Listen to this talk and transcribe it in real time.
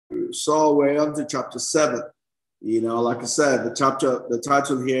So we're on to chapter 7. Like I said, the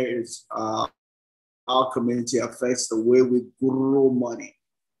title here is Our Community Affects the Way We Grow Money.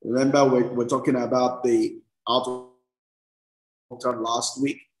 Remember, we're talking about the out of last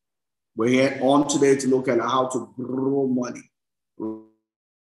week. We're here on today to look at how to grow money,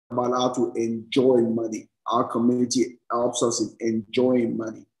 about how to enjoy money. Our community helps us in enjoying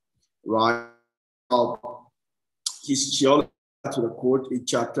money, right? His theology to the quote in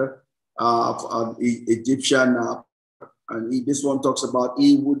chapter of Egyptian, and this one talks about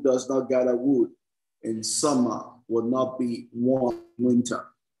he who does not gather wood in summer will not be warm in winter.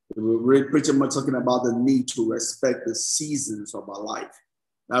 We're pretty much talking about the need to respect the seasons of our life.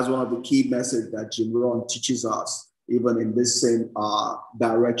 That's one of the key messages that Jim Rohn teaches us, even in this same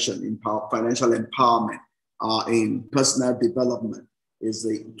direction, in financial empowerment, in personal development, is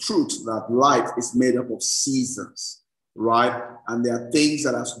the truth that life is made up of seasons, right? And there are things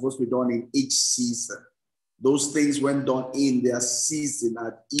that are supposed to be done in each season. Those things, when done in their season,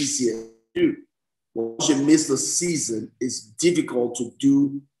 are easier to do. Once you miss the season, it's difficult to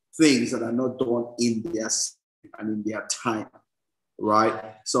do things that are not done in their season and in their time,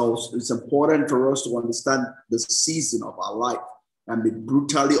 right? So it's important for us to understand the season of our life and be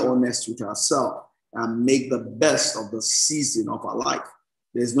brutally honest with ourselves and make the best of the season of our life.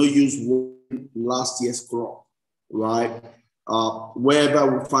 There's no use worrying last year's crop, right?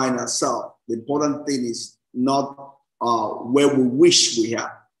 Wherever we find ourselves, the important thing is not where we wish we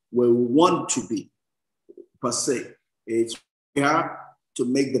are, where we want to be, per se. It's we have to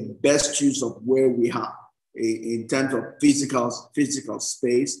make the best use of where we are in terms of physical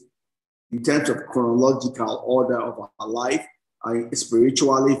space, in terms of chronological order of our life,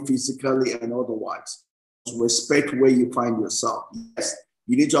 spiritually, physically, and otherwise. Respect where you find yourself. Yes,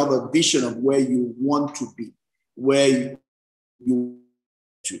 you need to have a vision of where you want to be, where you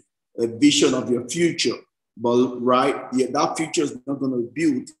to, a vision of your future. But that future is not going to be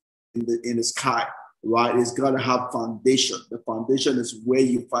built in the sky, right? It's got to have foundation. The foundation is where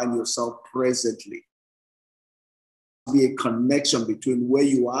you find yourself presently. Be a connection between where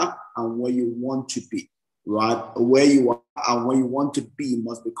you are and where you want to be, right? Where you are and where you want to be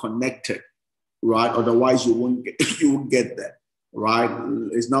must be connected, right? Otherwise, you won't get there, right?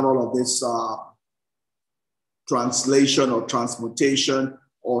 It's not all of this translation or transportation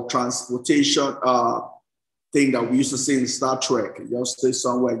thing that we used to see in Star Trek. You just stay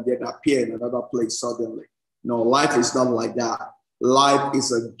somewhere and get appear in another place suddenly. No, life is not like that. Life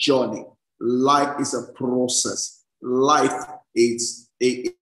is a journey. Life is a process. Life is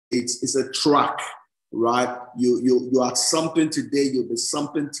a track, right? You are something today, you'll be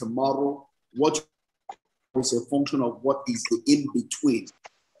something tomorrow. What is a function of what is the in-between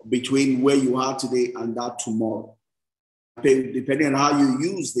where you are today and that tomorrow. Depending on how you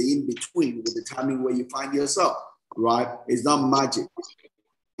use the in-between will determine where you find yourself, right? It's not magic.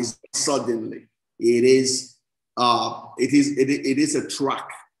 It's suddenly. It is a track,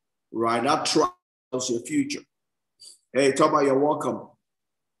 right? That track is your future. Hey, Toba, you're welcome.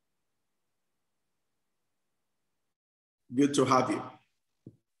 Good to have you.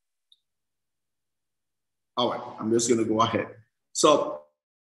 All right, I'm just going to go ahead. So,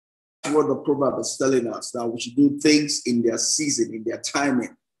 what the proverb is telling us, that we should do things in their season, in their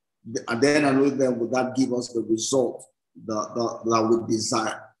timing, and then will that give us the result that we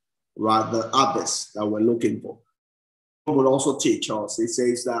desire, right? The harvest that we're looking for. It will also teach us. It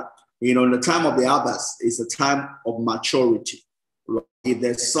says that the time of the harvest is a time of maturity. Right? If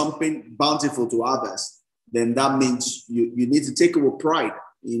there's something bountiful to harvest, then that means you need to take it with pride.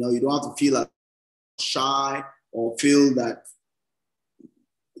 You don't have to feel like shy or feel that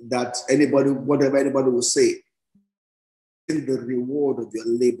whatever anybody will say, the reward of your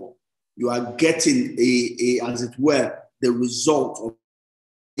labor. You are getting as it were, the result of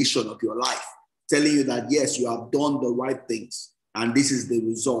your life, telling you that yes, you have done the right things, and this is the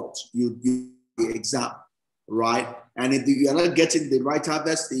result. You the exam, right? And if you are not getting the right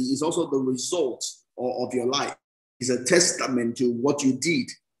harvest, it's also the result of your life. It's a testament to what you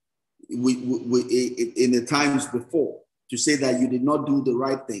did in the times before, to say that you did not do the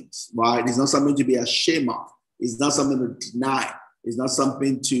right things, right? It's not something to be ashamed of. It's not something to deny. It's not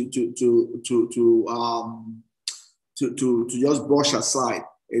something to just brush aside.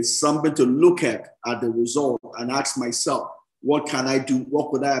 It's something to look at the result and ask myself, what can I do?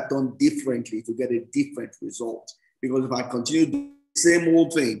 What could I have done differently to get a different result? Because if I continue doing the same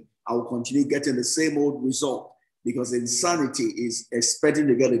old thing, I will continue getting the same old result. Because insanity is expecting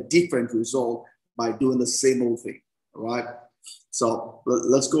to get a different result by doing the same old thing. Right. So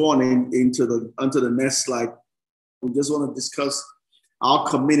let's go on into the next slide. We just want to discuss our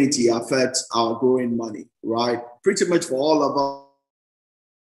community affects our growing money, right? Pretty much for all of us,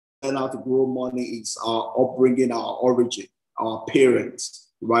 learn how to grow money is our upbringing, our origin, our parents,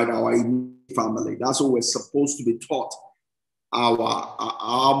 right? Our family. That's what we're supposed to be taught.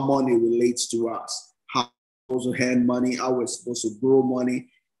 Our money relates to us. How we're supposed to earn money, how we're supposed to grow money,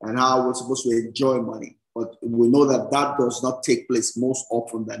 and how we're supposed to enjoy money. But we know that that does not take place most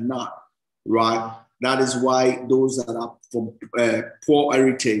often than not, right? That is why those that are from poor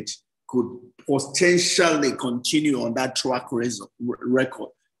heritage could potentially continue on that track record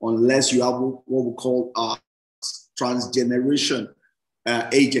unless you have what we call transgeneration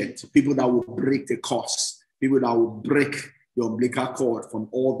agent, people that will break the curse, people that will break the umbilical cord from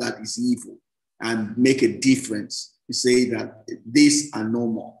all that is evil and make a difference to say that these are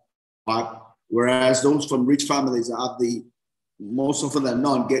normal. But whereas those from rich families have the most often than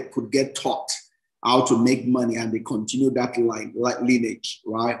not could get taught how to make money and they continue that lineage,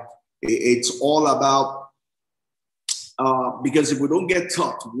 right? It's all about because if we don't get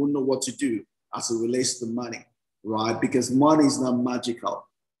taught, we won't know what to do as it relates to money, right? Because money is not magical.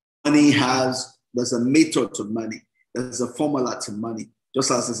 There's a method to money. There's a formula to money,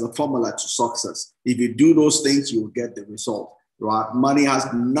 just as there's a formula to success. If you do those things, you will get the result, right? Money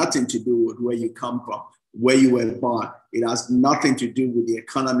has nothing to do with where you come from, where you were born. It has nothing to do with the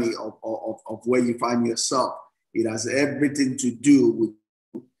economy of where you find yourself. It has everything to do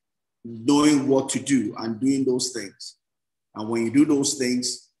with knowing what to do and doing those things. And when you do those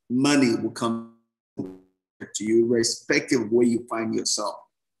things, money will come to you, irrespective of where you find yourself.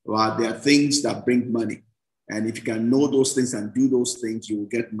 Right? There are things that bring money. And if you can know those things and do those things, you will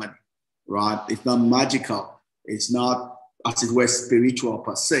get money. Right? It's not magical. It's not, as it were, spiritual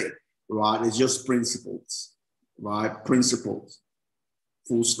per se. Right? It's just principles. Right? Principles.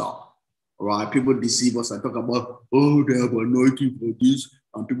 Full stop. Right? People deceive us and talk about, oh, they have anointing for this.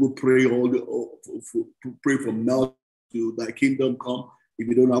 And people pray pray from now to thy kingdom come. If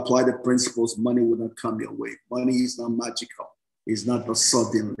you don't apply the principles, money will not come your way. Money is not magical. It's not the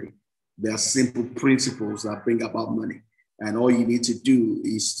suddenly. There are simple principles that bring about money. And all you need to do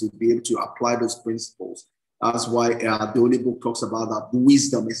is to be able to apply those principles. That's why the Holy Book talks about that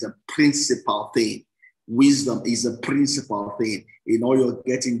wisdom is a principal thing. Wisdom is a principal thing. In all you're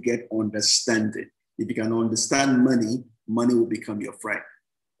getting, get understanding. If you can understand money, money will become your friend,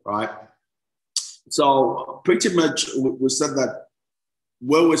 right? So pretty much we said that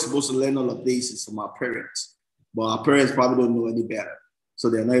where we're supposed to learn all of this is from our parents, but our parents probably don't know any better. So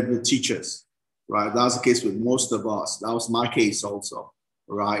they're not able to teach us, right? That's the case with most of us. That was my case also,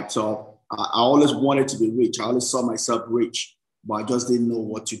 right? So I always wanted to be rich. I always saw myself rich, but I just didn't know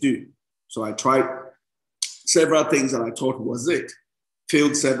what to do. So I tried several things that I thought was it.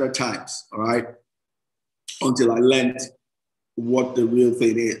 Failed several times, all right? Until I learned what the real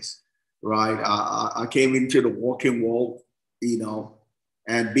thing is, right? I came into the working world,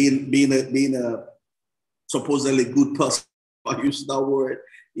 and being a supposedly good person, I use that word,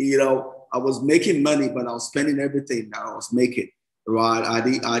 I was making money, but I was spending everything that I was making, right? I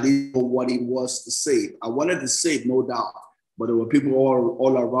didn't know what it was to save. I wanted to save, no doubt, but there were people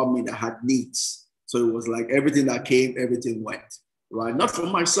all around me that had needs. So it was like everything that came, everything went, right? Not for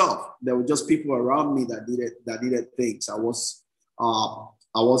myself. There were just people around me that needed things. I was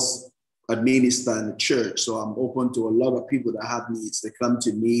a minister in the church, so I'm open to a lot of people that have needs. They come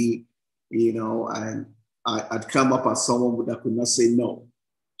to me, and I'd come up as someone that could not say no.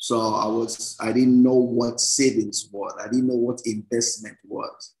 So I didn't know what savings was. I didn't know what investment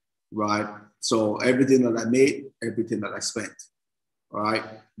was, right? So everything that I made, everything that I spent, right?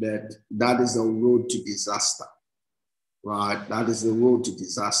 That is the road to disaster, right? That is the road to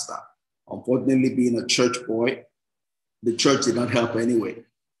disaster. Unfortunately, being a church boy, the church did not help anyway.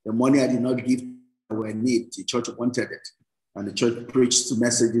 The money I did not give were in need. The church wanted it. And the church preached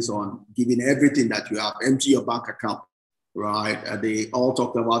messages on giving everything that you have, empty your bank account, right? And they all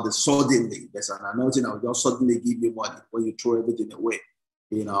talked about the suddenly. There's an anointing that will just suddenly give you money when you throw everything away,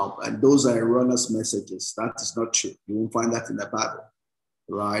 and those are erroneous messages. That is not true. You won't find that in the Bible,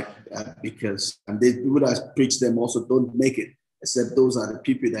 right? Because the people that preach them also don't make it, except those are the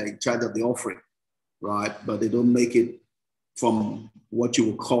people that are in charge of the offering, right? But they don't make it from what you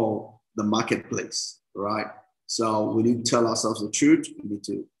would call the marketplace, right? So we need to tell ourselves the truth. We need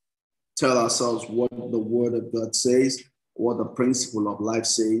to tell ourselves what the word of God says, what the principle of life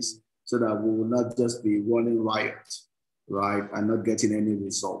says, so that we will not just be running riot, right? And not getting any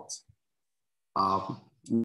results.